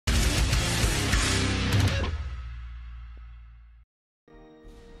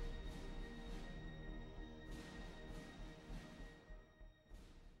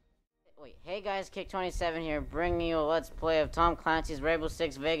Wait, hey guys, Kick27 here, bringing you a Let's Play of Tom Clancy's Rainbow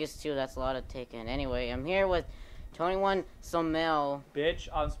Six Vegas 2. That's a lot of taken. Anyway, I'm here with 21 Somel. Bitch,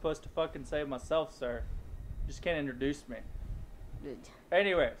 I'm supposed to fucking save myself, sir. You just can't introduce me.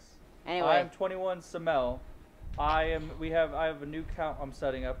 Anyways, I'm 21 Somel. I have a new account I'm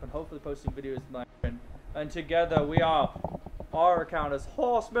setting up and hopefully posting videos with my friend. And together we are, our account is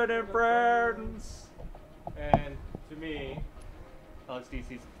Horsemen and Friends. And to me,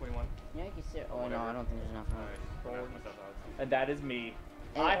 LXDC's 21. Yeah, you can sit. Oh no, I don't think there's enough room. And that is me.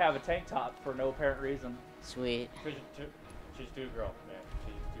 And I have a tank top for no apparent reason. Sweet. She's too girl, man.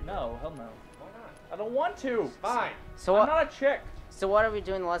 She's too girl. No, hell no. Why not? I don't want to. Fine. So I'm what? not a chick. So what are we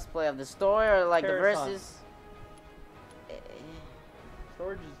doing? The Let's Play of the story or like the Terrorist versus?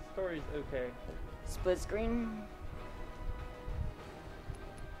 Story's okay. Split screen.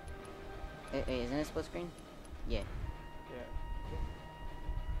 Isn't it split screen? Yeah. Yeah.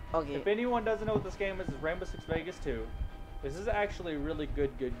 Okay. If anyone doesn't know what this game is, it's Rainbow Six Vegas 2. This is actually a really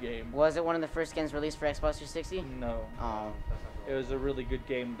good game. Was it one of the first games released for Xbox 360? No. Oh. It was a really good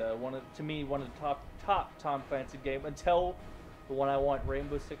game though. To me, one of the top Tom Clancy game until the one I want,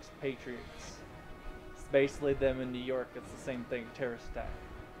 Rainbow Six Patriots. It's basically them in New York. It's the same thing, terrorist attack.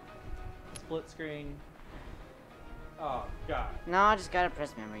 Split screen. Oh, God. No, I just gotta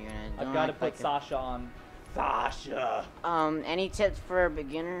press memory unit. I've got to put Sasha on. Sasha! Any tips for a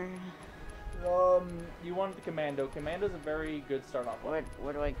beginner? You want the Commando. Commando's a very good start off.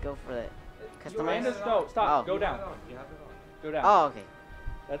 Where do I go for that? Customize? Commando's go. Stop. Oh. Go down. You have it on. Go down. Oh, okay.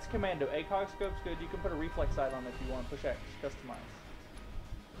 That's Commando. ACOG scope's good. You can put a reflex sight on it if you want to push X. Customize.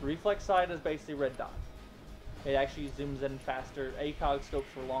 Reflex sight is basically red dot. It actually zooms in faster. ACOG scope's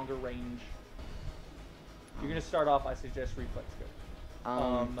for longer range. If you're gonna start off, I suggest reflex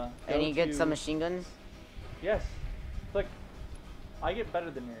scope. Any good submachine guns? Yes. Click. I get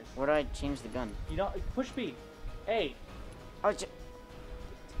better than yours. Where do I change the gun? You know, push B. A. Oh, you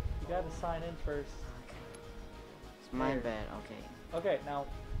gotta sign in first. okay. It's my There. bad. Okay. Okay, now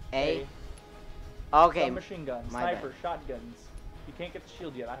A. Okay. Submachine guns, My sniper, bad. shotguns. You can't get the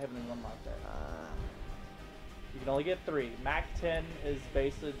shield yet. I haven't even unlocked that. You can only get 3. MAC-10 is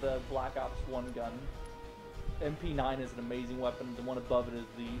basically the Black Ops 1 gun. MP9 is an amazing weapon. The one above it is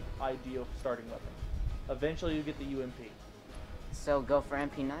the ideal starting weapon. Eventually you get the UMP. So go for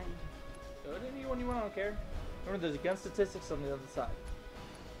MP9. Go to any one you want, I don't care. Remember, there's gun statistics on the other side.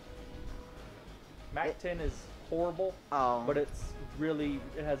 MAC-10 is horrible, Oh. but it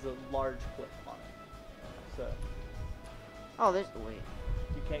has a large clip on it. So, Oh, wait.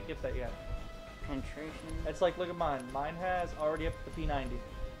 you can't get that yet. Penetration. It's like, look at mine. Mine has already up to the P90.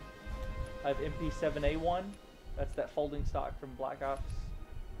 I have MP7A1. That's that folding stock from Black Ops.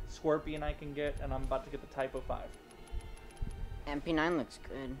 Scorpion I can get, and I'm about to get the Type 05. MP9 looks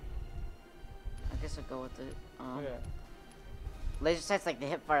good. I guess I'll go with it. Yeah. Laser sight's like the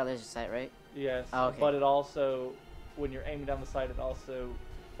hipfire laser sight, right? Yes, Oh, okay. but it also, when you're aiming down the sight, it also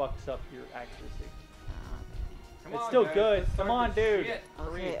fucks up your accuracy. Come It's on, still guys, good. let's Come start on, this dude.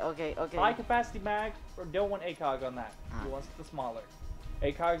 shit. Okay. High capacity mag, or don't want ACOG on that. Ah. You want the smaller.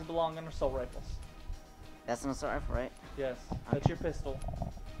 ACOGs belong on assault rifles. That's an assault rifle, right? Yes, that's your pistol.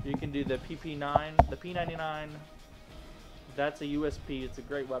 You can do the PP9, the P99. That's a USP. It's a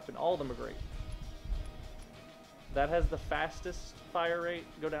great weapon. All of them are great. That has the fastest fire rate.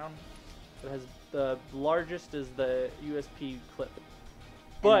 Go down. It has the largest is the USP clip.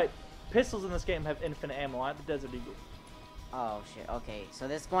 But pistols in this game have infinite ammo. I have the Desert Eagle. Oh shit. Okay, so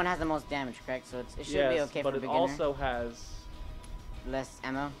this one has the most damage, correct? So it should Yes, be okay but for it beginner. also has. Less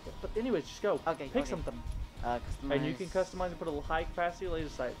ammo. But anyways, just go. Okay. Pick okay. something. Customize. And you can customize and put a high capacity laser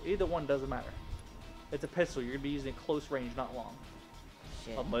sight. Either one doesn't matter. It's a pistol. You're gonna be using it close range, not long.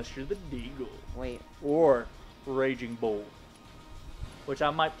 Shit. Unless you're the Deagle. Wait. Or Raging Bull. Which I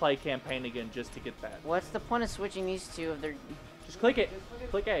might play campaign again just to get that. What's the point of switching these two if they're? Just click it.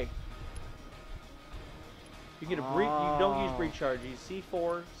 Click A. You get a you don't use Oh. breach charge. You use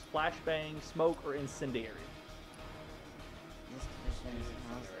C4, flashbang, smoke, or incendiary. This position is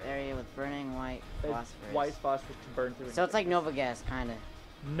the house area with burning white phosphorus. White phosphorus can burn through. So it's like Nova gas, kinda.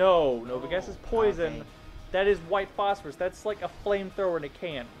 No, Nova gas is poison. Okay. That is white phosphorus. That's like a flamethrower in a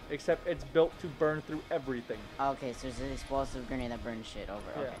can, except it's built to burn through everything. Okay, so it's an explosive grenade that burns shit over.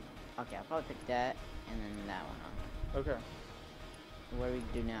 Yeah. Okay. Okay, I'll probably pick that and then that one on. Okay. What do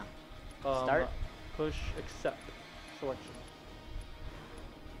we do now? Start. Push accept selection.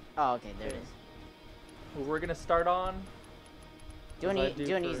 Oh, okay, there it is. Well, we're gonna start on. Do an as I do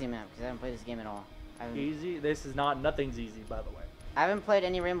for easy map because I haven't played this game at all. Easy. This is not. Nothing's easy, by the way. I haven't played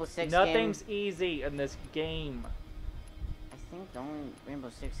any Rainbow Six Nothing's easy in this game. I think the only Rainbow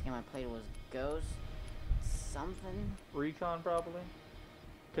Six game I played was Ghost something. Recon probably.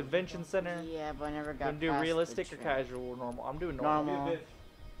 Convention Center. Yeah, but I never got. You gonna do realistic or casual or normal? I'm doing normal. Normal.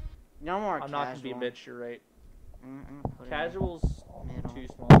 Normal or I'm casual? not gonna be a bitch. You're right. Put Casual's middle. too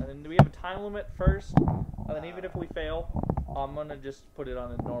small. And then we have a time limit first, and then even if we fail, I'm gonna just put it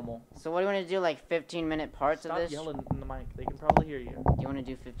on a normal. So what do you want to do? Like 15-minute parts Stop of this? Stop yelling in the mic. They can probably hear you. Do you want to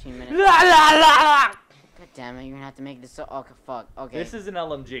do 15 minutes? God damn it! You're gonna have to make this so. Okay, fuck. Okay. This is an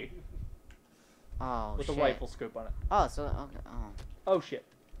LMG. Oh with shit. a rifle scope on it. Oh, so okay. Oh. Oh shit.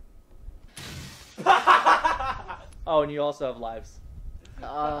 Oh, and you also have lives.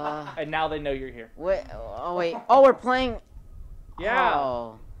 And now they know you're here. Wait. Oh wait. Oh, we're playing. Yeah.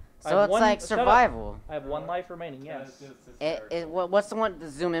 Oh. So it's like survival. I have 1 life remaining. Yes. What's the one? The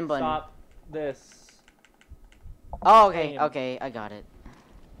zoom in button. Stop this. Oh, okay. Aim. Okay, I got it.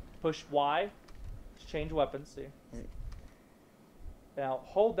 Push Y. Change weapons. See. Now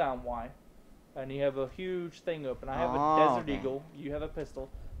hold down Y, and you have a huge thing open. I have a Desert Eagle. You have a pistol.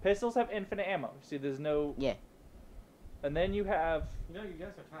 Pistols have infinite ammo. See, there's no. Yeah. And then you have. You know, you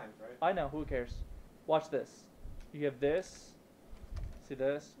guys have times, right? I know. Who cares? Watch this. You have this. See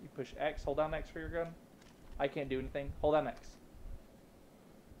this? You push X. Hold down X for your gun. I can't do anything. Hold down X.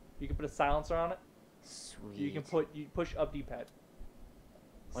 You can put a silencer on it. Sweet. You push up D-pad.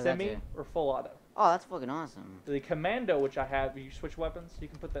 What does that Semi do? or full auto. Oh, that's fucking awesome. The commando, which I have, you switch weapons. You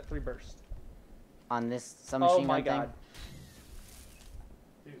can put that 3 burst. On this submachine gun Oh my thing? god.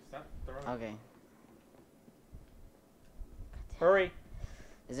 Dude, stop throwing. Okay. Hurry.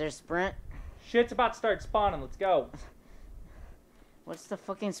 Is there a sprint? Shit's about to start spawning. Let's go. What's the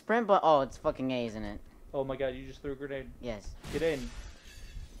fucking sprint button? Oh, it's fucking A, isn't it? Oh my god, you just threw a grenade. Yes. Get in.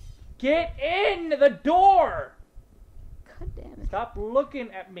 Get in the door! God damn it. Stop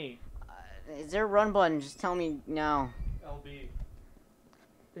looking at me. Is there a run button? Just tell me now. LB.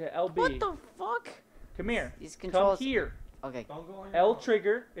 Yeah, LB. What the fuck? Come here. These controls. Come here. Okay. Don't go on your L own.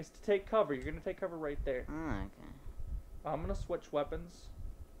 trigger is to take cover. You're gonna take cover right there. Oh, okay. I'm gonna switch weapons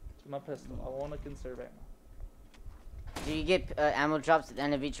to my pistol. I want to conserve ammo. Do you get ammo drops at the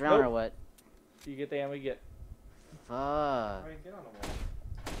end of each round or Nope. what? You get the ammo you get. Fuck. Alright, get on the wall.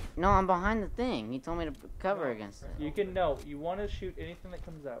 No, I'm behind the thing. He told me to cover No, against it. You can know. You want to shoot anything that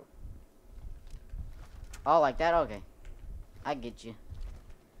comes out. Oh, like that? Okay. I get you.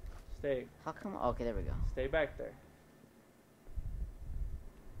 Stay. How come? Okay, there we go. Stay back there.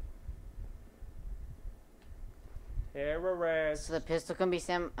 Terrorist. So the pistol can be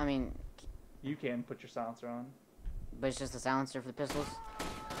You can put your silencer on. but it's just a silencer for the pistols.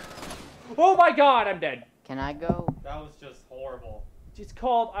 Oh my god, I'm dead. Can I go? That was just horrible. It's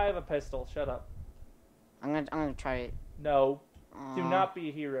called I have a pistol. Shut up. I'm gonna try it. No. Do Aw. not be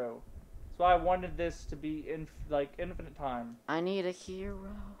a hero. That's why I wanted this to be infinite time. I need a hero.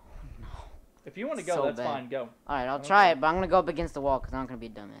 No. If you want to go, So that's bad. fine. Go. All right, I'll Okay. try it, but I'm gonna go up against the wall because I'm not gonna be a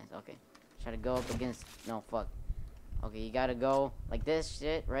dumbass. Okay. Try to go up against. No, fuck. Okay, you gotta go like this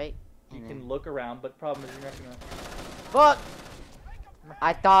shit, right? You And can then- look around, but the problem is you're not gonna. Fuck!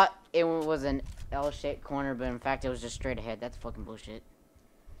 I thought it was an L-shaped corner, but in fact it was just straight ahead. That's fucking bullshit.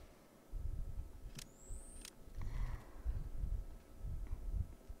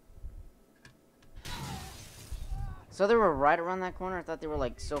 So they were right around that corner? I thought they were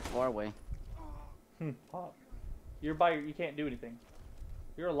like so far away. Pop. You're by. You can't do anything.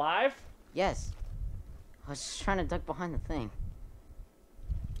 You're alive. Yes. I was just trying to duck behind the thing.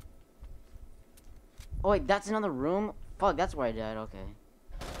 Oh wait, that's another room? Fuck, that's where I died, okay.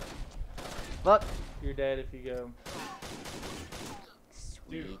 Fuck. You're dead if you go.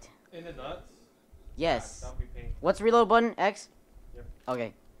 Sweet. Dude, in the nuts? Yes. God, don't be painful. What's reload button? X? Yep.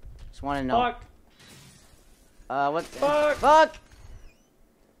 Okay. Just want to know. Fuck. What? Fuck. Fuck!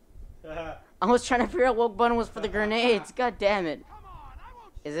 I was trying to figure out what button was for the grenades. God damn it.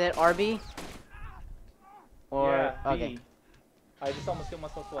 Is it RB? Or Yeah, B. okay. I just almost killed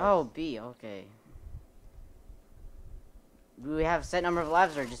myself twice. Oh, B. Okay. Do we have set number of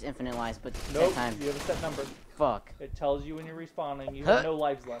lives or just infinite lives? But Nope. that time. You have a set number. Fuck. It tells you when you're respawning. You Huh? have no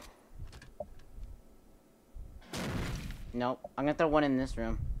lives left. Nope. I'm gonna throw one in this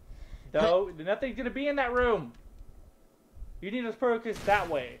room. No, nothing's gonna be in that room. You need to focus that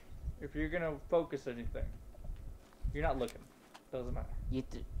way. If you're gonna focus anything, you're not looking. Doesn't matter. You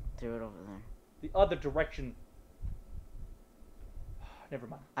threw it over there. The other direction. Never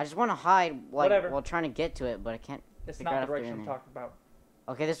mind. I just want to hide Whatever. while trying to get to it, but I can't. It's figure out not if the they're direction in I'm there. talking about.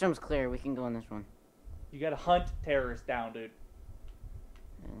 Okay, this room's clear. We can go in this one. You gotta hunt terrorists down, dude.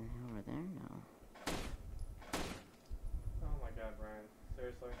 Over there? No. Oh my god, Brian.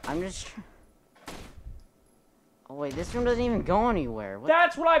 Seriously? I'm just. Oh Wait, this room doesn't even go anywhere. What?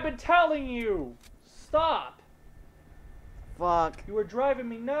 That's what I've been telling you! Stop! Fuck. You were driving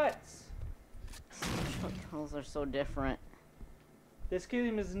me nuts. Controls are so different. This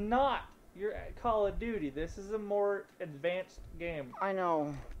game is not your Call of Duty. This is a more advanced game. I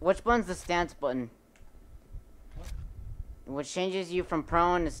know. Which button's the stance button? Which changes you from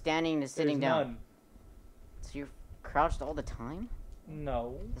prone to standing to sitting There's down. None. So you're crouched all the time?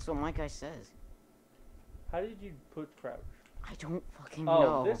 No. That's what my guy says. How did you put crouch? I don't fucking Oh,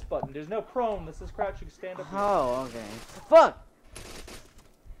 know. this button. There's no prone. This is crouch. You can stand up. Oh, okay. Fuck!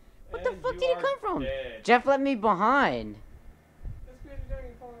 What the And fuck did you are come from? dead. Jeff left me behind. This bitch is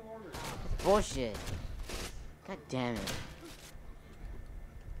doing following orders. Bullshit. God damn it.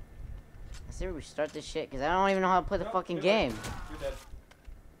 I say we restart this shit, because I don't even know how to play the Nope, fucking do it. game. You're dead.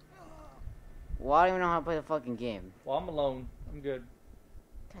 Well, I don't even know how to play the fucking game. Well, I'm alone. I'm good.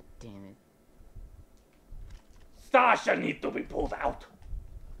 God damn it. Stasha need to be pulled out.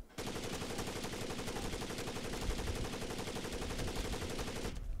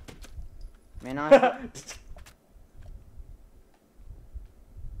 Man, honestly,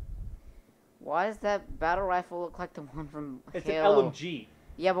 why does that battle rifle look like the one from It's Halo? an LMG.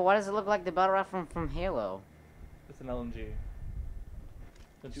 Yeah, but why does it look like the battle rifle from Halo? It's an LMG.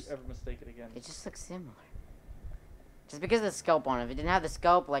 Don't you ever mistake it again. It just looks similar. Just because of the scope on it. If it didn't have the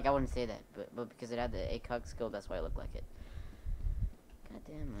scope, like, I wouldn't say that. But because it had the ACOG scope, that's why it looked like it. God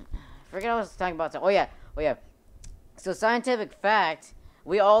damn it. I forget what I was talking about. Oh, yeah. So, scientific fact,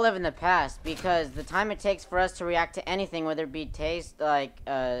 we all live in the past because the time it takes for us to react to anything, whether it be taste,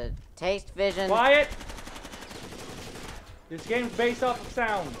 taste, vision... Quiet! This game's based off of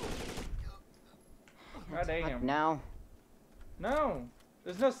sound. God damn. Now. No.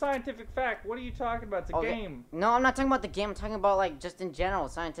 There's no scientific fact. What are you talking about? It's a game. No, I'm not talking about the game. I'm talking about, like, just in general,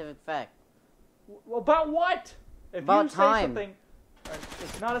 scientific fact. About what? If About you say time. something,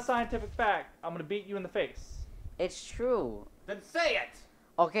 it's not a scientific fact, I'm gonna beat you in the face. It's true. Then say it!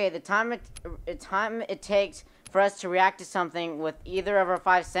 Okay, the time it takes for us to react to something with either of our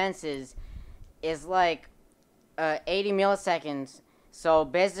 5 senses is, like, 80 milliseconds. So,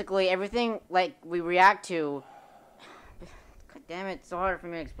 basically, everything, like, we react to... God damn it, it's so hard for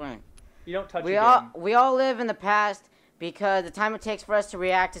me to explain. You don't touch We your all game. we all live in the past because the time it takes for us to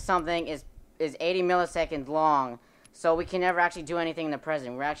react to something is 80 milliseconds long. So we can never actually do anything in the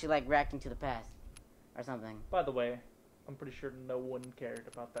present. We're actually like reacting to the past or something. By the way, I'm pretty sure no one cared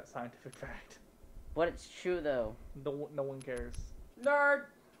about that scientific fact. But it's true though. No one cares. Nerd!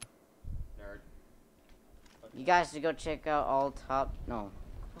 Nerd. You guys should go check out All Top. No.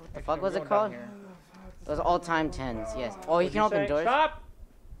 What the Actually, fuck was we're it going called? down here. It was All Time 10s. Yes. Oh, you What'd can open say? doors. Stop!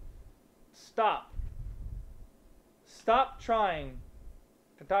 Stop. Stop trying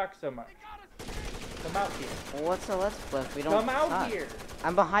to talk so much. Come out here. Well, what's a let's play if we don't Come out talk? here.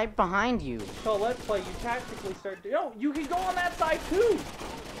 I'm behind you. So let's play. You tactically start. No, you can go on that side too.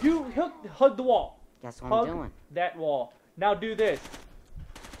 You hug the wall. That's what Hug I'm doing. that wall. Now do this.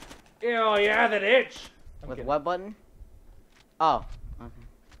 Oh yeah, that itch. I'm With kidding. what button? Oh. Okay.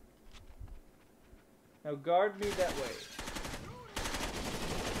 Now guard me that way.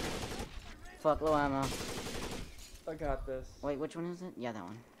 Fuck, low ammo. I got this. Wait, which one is it? Yeah, that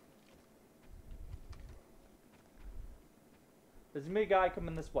one. There's a me guy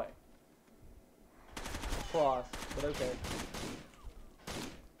coming this way. Cross, but okay.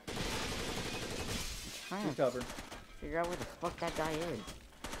 Trying He's to covered. figure out where the fuck that guy is.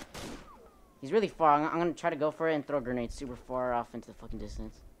 He's really far. I'm gonna try to go for it and throw grenades super far off into the fucking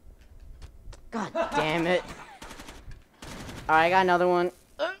distance. God damn it. Alright, I got another one.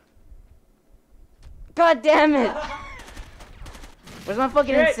 God damn it! Where's my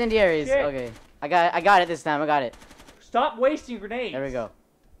fucking Shit, incendiaries? shit. Okay. I got it this time. I got it. Stop wasting grenades. There we go.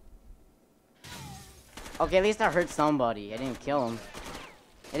 Okay, at least I hurt somebody. I didn't kill him.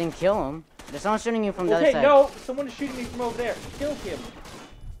 I didn't kill him. There's someone shooting you from the other Okay, side. no, someone is shooting me from over there. Kill him.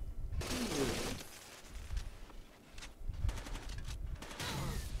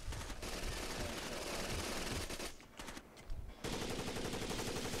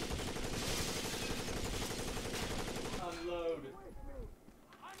 Unload.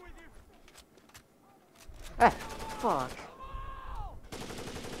 Ah, fuck.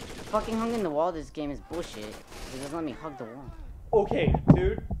 Fucking hung in the wall. This game is bullshit. It doesn't let me hug the wall. Okay,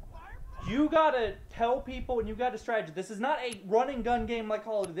 dude. You gotta tell people and you gotta strategy. This is not a run and gun game like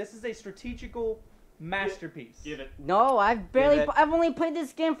Call of Duty. This is a strategical masterpiece. Give it. No, I've only played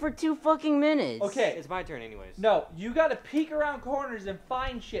this game for 2 fucking minutes. Okay. It's my turn anyways. No, you gotta peek around corners and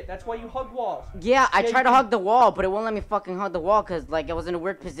find shit. That's why you hug walls. Yeah, I Yeah, tried you to can- hug the wall, but it won't let me fucking hug the wall because, like, I was in a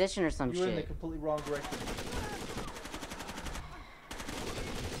weird position or some You were in the shit. completely wrong direction.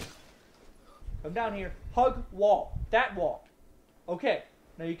 Come down here. Hug wall. That wall. Okay.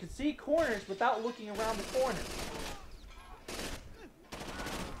 Now you can see corners without looking around the corner.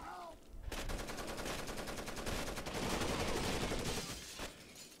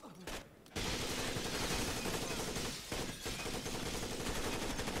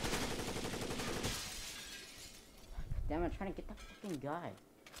 Damn, I'm trying to get the fucking guy.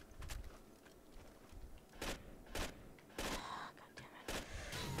 God damn it.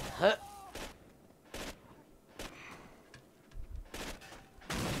 Huh.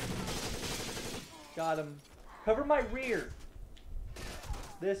 Got him. Cover my rear.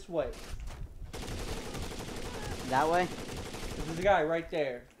 This way. That way? There's a guy right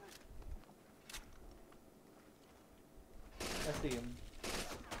there. I see him.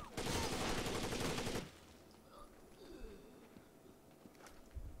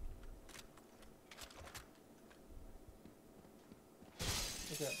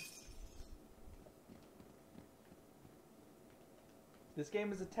 Okay. This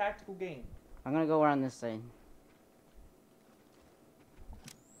game is a tactical game. I'm gonna go around this side.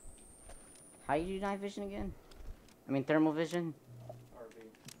 How you do night vision again? I mean thermal vision?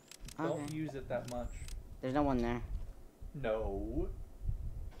 RV. Okay. Don't use it that much. There's no one there. No.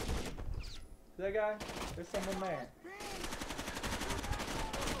 See that guy? There's someone there.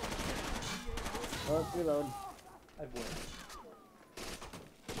 Oh, let's reload. I've won.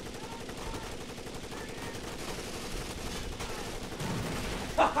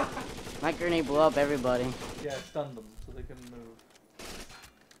 My grenade blew up everybody. Yeah, it stunned them so they couldn't move.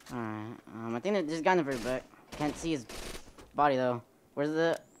 Alright, I think that there's a guy in the very back. Can't see his body though. Where's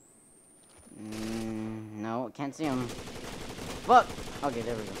the... no, can't see him. Fuck! Okay,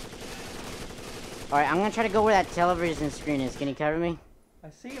 there we go. Alright, I'm gonna try to go where that television screen is. Can you cover me?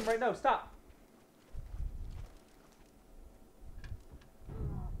 I see him right now. Stop.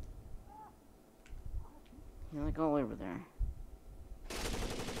 Yeah, like go over there.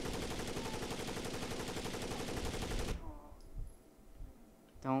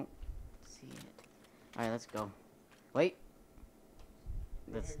 Don't see it. Alright, let's go. Wait.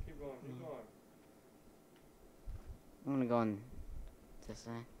 Let's... Keep going, keep going. I'm gonna go on this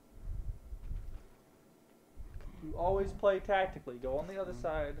side. You always play tactically. Go on the other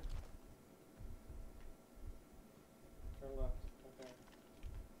side. Turn left. Okay.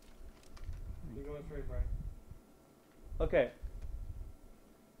 Keep going straight, Brian. Okay.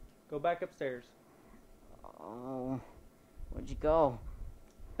 Go back upstairs. Oh, where'd you go?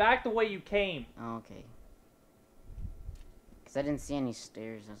 Back the way you came. Oh, okay. Cause I didn't see any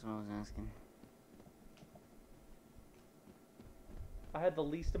stairs. That's what I was asking. I had the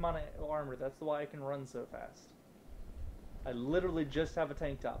least amount of armor. That's why I can run so fast. I literally just have a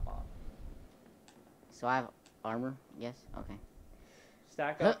tank top on. So I have armor? Yes? Okay.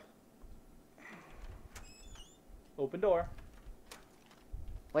 Stack up. Open door.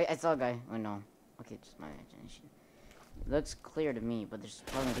 Wait, I saw a guy. Oh no. Okay, just my imagination. It looks clear to me, but there's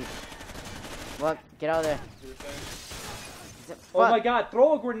probably people. Look, get out of there. Oh my god,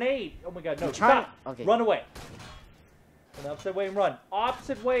 throw a grenade! Oh my god, no, stop! Okay. Run away. An opposite way and run.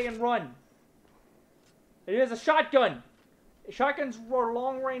 Opposite way and run. It is a shotgun! Shotguns are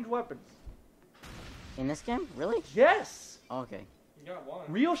long-range weapons. In this game? Really? Yes! Okay. You got one.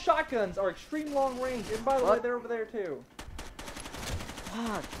 Real shotguns are extreme long range, and by the way, they're over there too.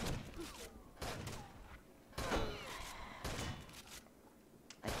 Fuck.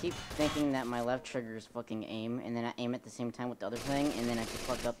 I keep thinking that my left trigger is fucking aim, and then I aim at the same time with the other thing, and then I just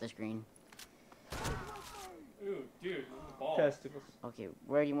fuck up the screen. Ooh, dude, this is a ball. Testicles. Okay,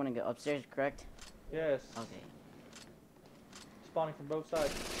 where do you want to go? Upstairs, correct? Yes. Okay. Spawning from both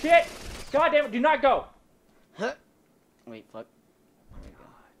sides. Shit! God damn it, do not go! Huh. Wait, fuck. There we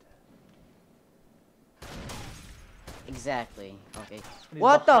go. Exactly. Okay.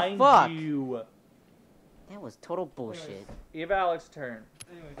 What the fuck? You. That was total bullshit. Anyways. Give Alex turn.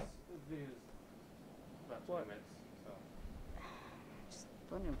 Anyways, this video is about 20 minutes, so. Just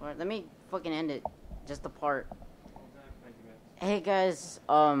put it apart. Let me fucking end it. Just the part. 90 minutes. Hey guys,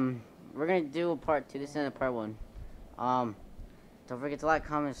 we're gonna do a part 2. This is a part 1. Don't forget to like,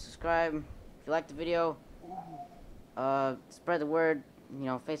 comment, subscribe. If you like the video, spread the word. You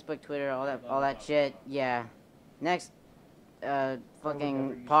know, Facebook, Twitter, all that shit. Yeah. Next,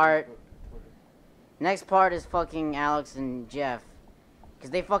 fucking part. Next part is fucking Alex and Jeff.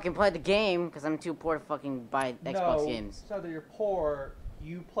 Cause they fucking played the game. Cause I'm too poor to fucking buy Xbox games. No, it's not that you're poor.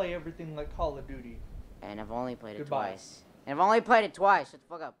 You play everything like Call of Duty. And I've only played it Goodbye. twice. And I've only played it twice. Shut the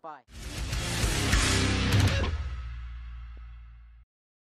fuck up. Bye.